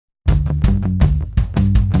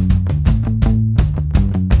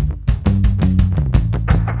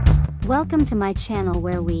Welcome to my channel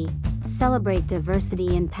where we celebrate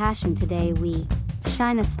diversity and passion. Today we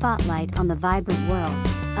shine a spotlight on the vibrant world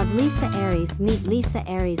of Lissa Aries. Meet Lissa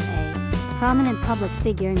Aries, a prominent public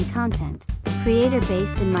figure and content creator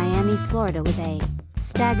based in Miami, Florida with a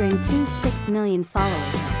staggering 2.6 million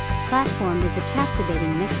followers. Her platform is a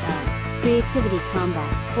captivating mix of creativity, combat,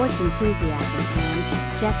 sports enthusiasm,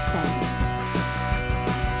 and jet-setting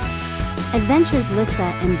adventures.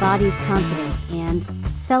 Lissa embodies confidence and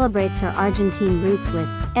celebrates her Argentine roots, with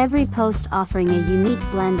every post offering a unique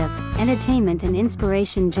blend of entertainment and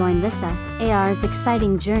inspiration. Join Lissa AR's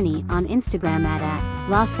exciting journey on Instagram at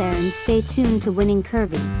 @LaSair and stay tuned to winning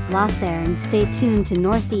Curvy. LaSair and stay tuned to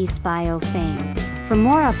Northeast Bio fame for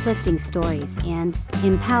more uplifting stories and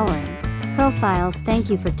empowering profiles. Thank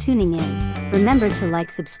you for tuning in. Remember to like,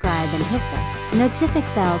 subscribe, and hit the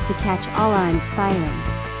notification bell to catch all our inspiring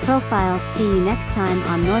profiles. See you next time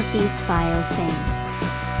on Northeast Bio fame.